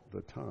all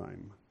the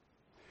time.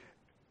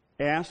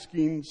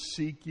 Asking,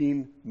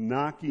 seeking,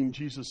 knocking,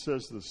 Jesus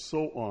says this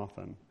so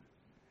often.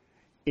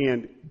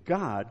 And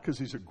God, because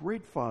He's a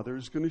great Father,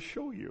 is going to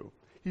show you.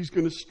 He's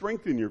going to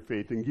strengthen your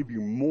faith and give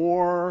you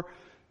more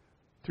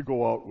to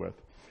go out with.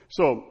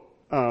 So,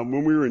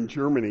 when we were in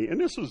Germany, and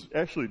this was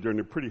actually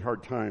during a pretty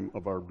hard time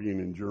of our being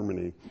in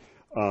Germany,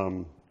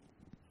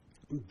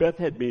 Beth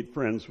had made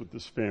friends with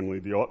this family,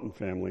 the Otten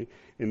family,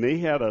 and they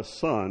had a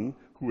son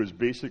who was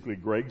basically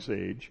Greg's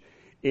age,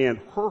 and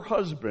her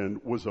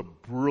husband was a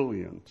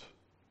brilliant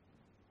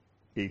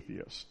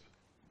atheist.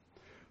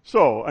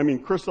 So, I mean,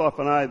 Christoph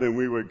and I, then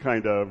we would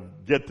kind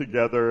of get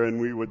together and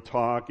we would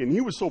talk, and he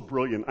was so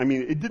brilliant. I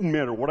mean, it didn't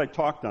matter what I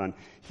talked on.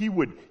 He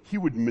would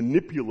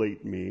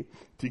manipulate me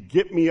to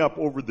get me up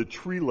over the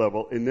tree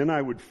level, and then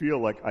I would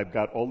feel like I've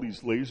got all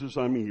these lasers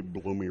on me. He'd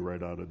blow me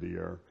right out of the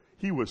air.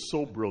 He was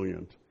so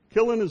brilliant.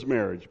 Killing his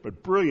marriage,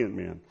 but brilliant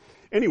man.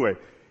 Anyway,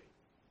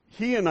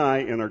 he and I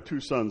and our two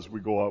sons,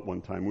 we go out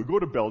one time. We go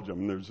to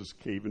Belgium, and there's this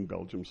cave in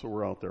Belgium, so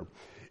we're out there.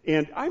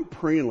 And I'm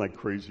praying like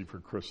crazy for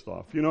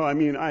Christoph. You know, I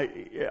mean, I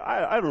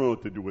don't know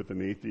what to do with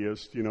an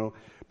atheist, you know.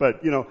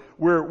 But, you know,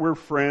 we're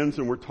friends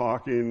and we're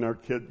talking, our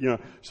kid, you know.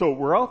 So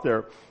we're out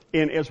there,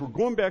 and as we're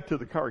going back to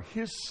the car,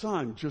 his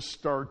son just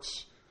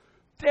starts,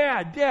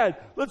 Dad,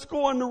 let's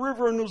go on the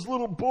river in those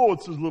little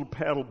boats, those little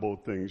paddle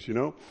boat things, you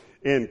know.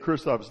 And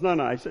Christoph's, no,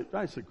 I said,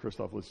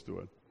 Christoph, let's do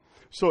it.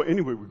 So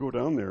anyway, we go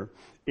down there,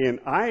 and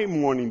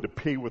I'm wanting to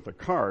pay with a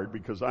card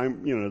because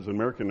I'm, you know, as an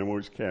American, I'm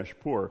always cash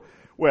poor.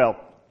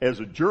 Well, as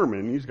a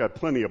German, he's got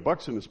plenty of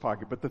bucks in his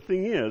pocket, but the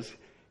thing is,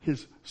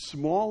 his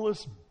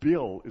smallest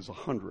bill is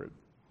 100.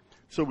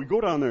 So we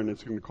go down there, and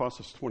it's going to cost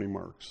us 20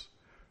 marks.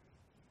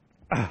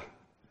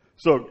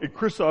 So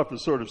Christoph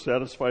is sort of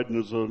satisfied in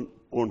his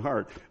own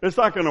heart. It's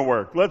not going to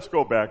work. Let's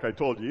go back. I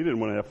told you, he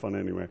didn't want to have fun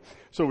anyway.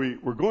 So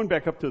we're going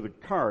back up to the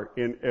car,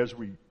 and as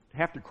we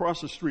have to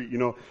cross the street, you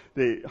know,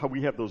 how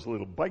we have those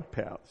little bike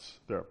paths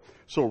there.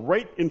 So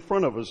right in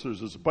front of us,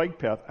 there's this bike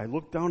path. I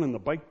look down on the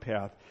bike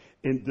path,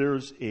 and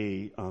there's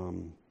a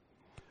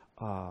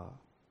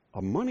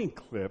money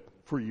clip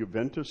for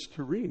Juventus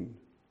Turin.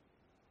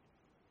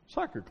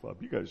 Soccer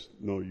club. You guys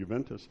know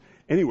Juventus.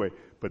 Anyway,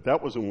 but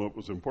that wasn't what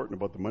was important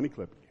about the money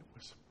clip. It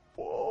was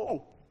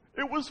full.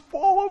 It was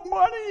full of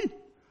money.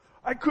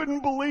 I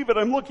couldn't believe it.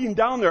 I'm looking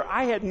down there.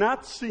 I had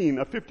not seen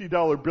a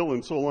 $50 bill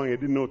in so long I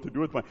didn't know what to do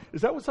with mine.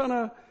 Is that what's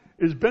on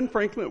is Ben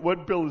Franklin,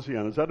 what bill is he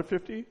on? Is that a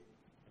 50?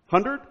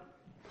 100?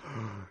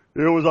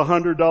 It was a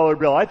 $100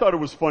 bill. I thought it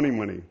was funny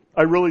money.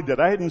 I really did.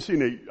 I hadn't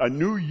seen a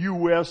new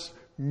U.S.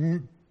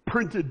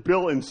 printed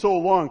bill in so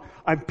long.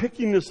 I'm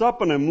picking this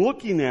up and I'm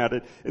looking at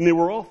it, and they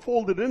were all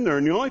folded in there.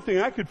 And the only thing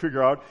I could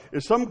figure out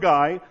is some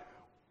guy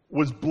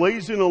was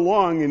blazing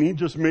along and he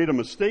just made a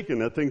mistake and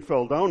that thing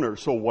fell down there.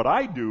 So what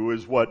I do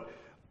is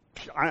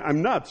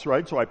I'm nuts,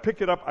 right? So I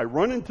pick it up, I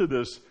run into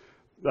this,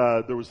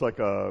 there was like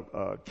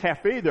a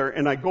cafe there,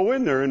 and I go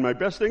in there in my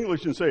best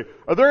English and say,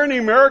 "Are there any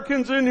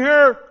Americans in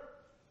here?"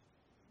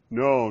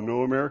 No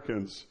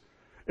Americans.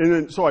 And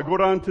then, so I go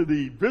down to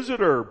the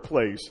visitor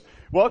place,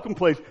 welcome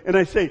place, and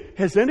I say,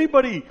 "Has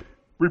anybody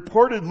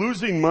reported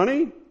losing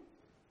money?"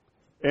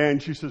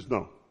 And she says,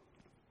 "No."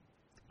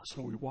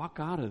 So we walk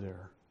out of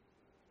there.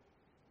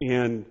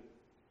 And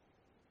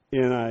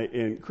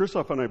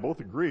Christoph and I both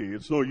agree,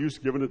 it's no use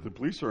giving it to the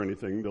police or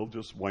anything. They'll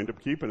just wind up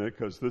keeping it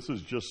because this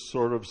is just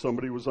sort of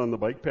somebody was on the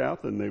bike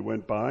path and they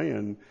went by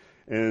and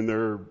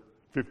they're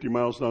 50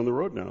 miles down the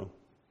road now.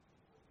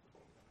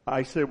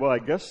 I say, well, I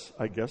guess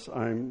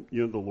I'm,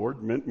 you know, the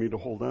Lord meant me to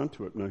hold on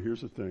to it. Now,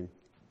 here's the thing.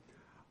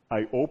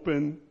 I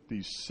open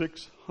these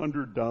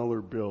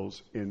 $600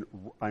 bills, and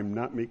I'm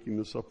not making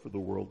this up for the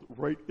world,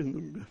 right in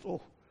the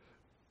middle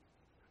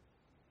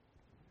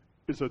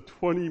is a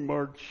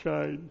 20-mark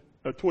shine,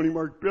 a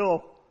 20-mark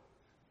bill.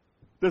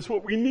 That's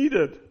what we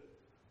needed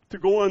to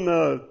go on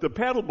the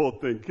paddle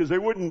boat thing, because they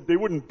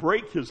wouldn't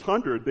break his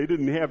 100. They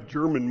didn't have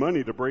German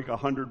money to break a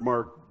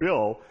 100-mark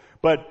bill,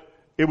 but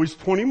it was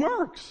 20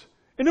 marks.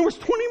 And there was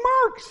 20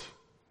 marks.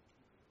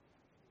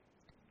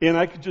 And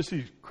I could just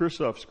see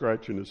Christoph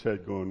scratching his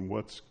head going,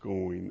 what's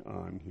going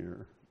on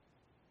here?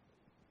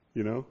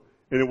 You know?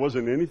 And it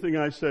wasn't anything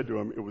I said to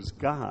him. It was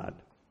God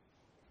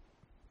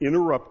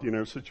interrupting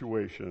our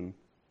situation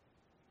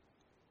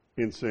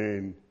and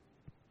saying,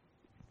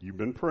 you've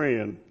been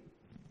praying,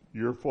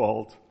 your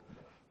fault.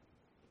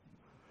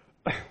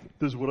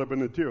 This is what I'm going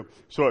to do.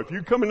 So if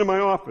you come into my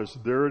office,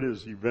 there it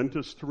is,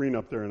 Juventus Turin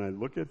up there, and I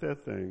look at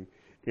that thing,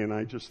 and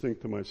I just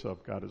think to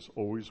myself, God is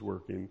always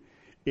working.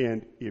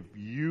 And if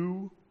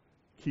you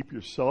keep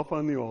yourself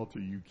on the altar,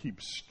 you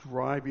keep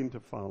striving to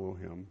follow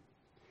him,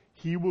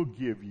 he will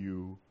give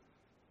you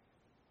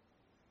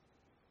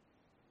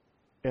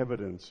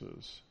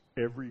evidences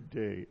every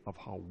day of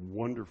how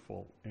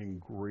wonderful and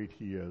great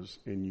he is,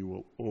 and you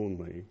will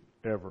only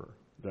ever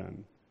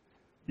then,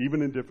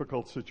 even in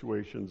difficult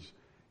situations,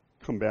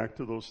 come back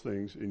to those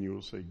things and you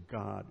will say,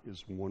 God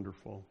is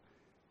wonderful,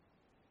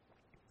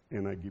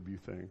 and I give you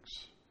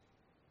thanks.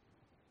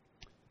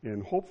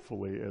 And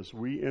hopefully, as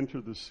we enter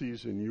the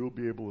season, you'll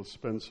be able to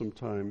spend some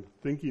time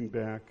thinking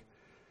back,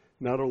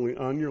 not only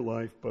on your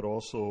life, but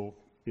also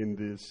in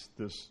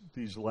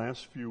these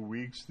last few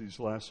weeks,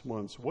 these last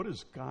months. What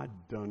has God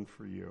done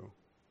for you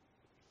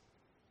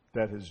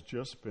that has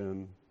just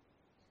been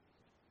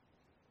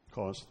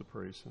cause to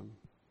praise him?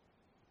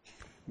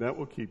 That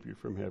will keep you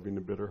from having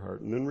a bitter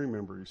heart. And then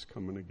remember, he's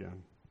coming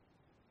again.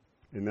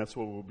 And that's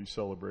what we'll be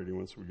celebrating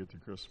once we get to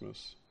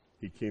Christmas.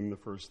 He came the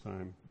first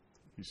time.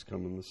 He's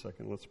coming the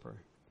second. Let's pray.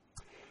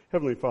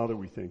 Heavenly Father,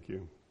 we thank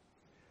you.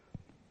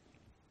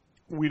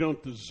 We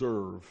don't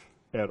deserve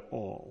at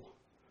all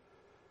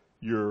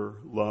your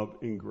love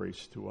and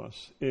grace to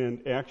us.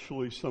 And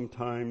actually,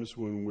 sometimes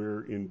when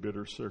we're in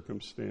bitter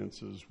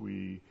circumstances,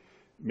 we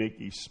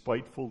make a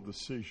spiteful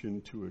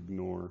decision to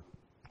ignore.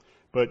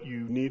 But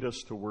you need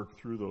us to work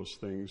through those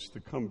things, to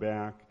come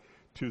back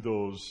to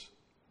those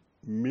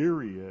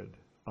myriad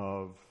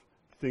of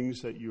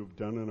things that you have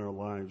done in our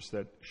lives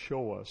that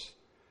show us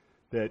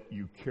that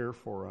you care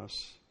for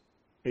us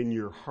and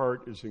your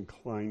heart is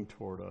inclined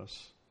toward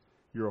us.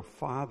 You're a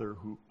father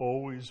who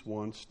always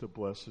wants to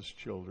bless his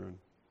children.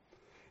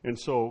 And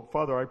so,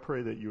 Father, I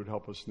pray that you would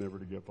help us never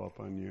to give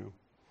up on you.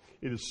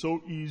 It is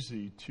so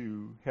easy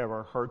to have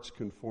our hearts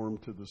conform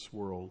to this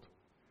world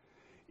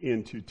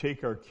and to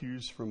take our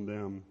cues from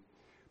them.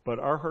 But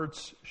our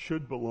hearts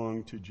should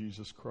belong to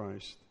Jesus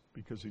Christ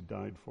because he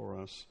died for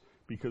us,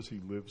 because he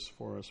lives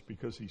for us,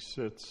 because he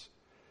sits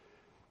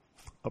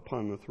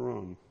upon the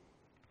throne.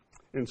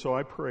 And so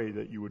I pray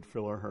that you would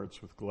fill our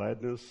hearts with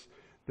gladness,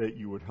 that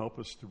you would help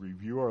us to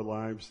review our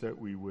lives, that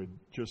we would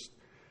just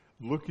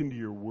look into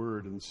your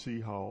word and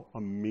see how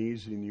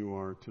amazing you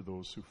are to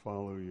those who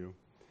follow you,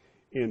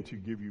 and to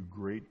give you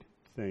great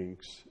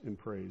thanks and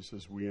praise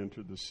as we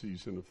enter the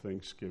season of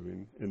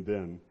Thanksgiving, and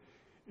then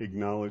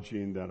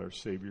acknowledging that our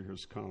Savior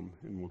has come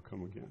and will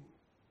come again.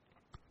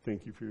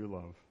 Thank you for your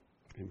love.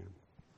 Amen.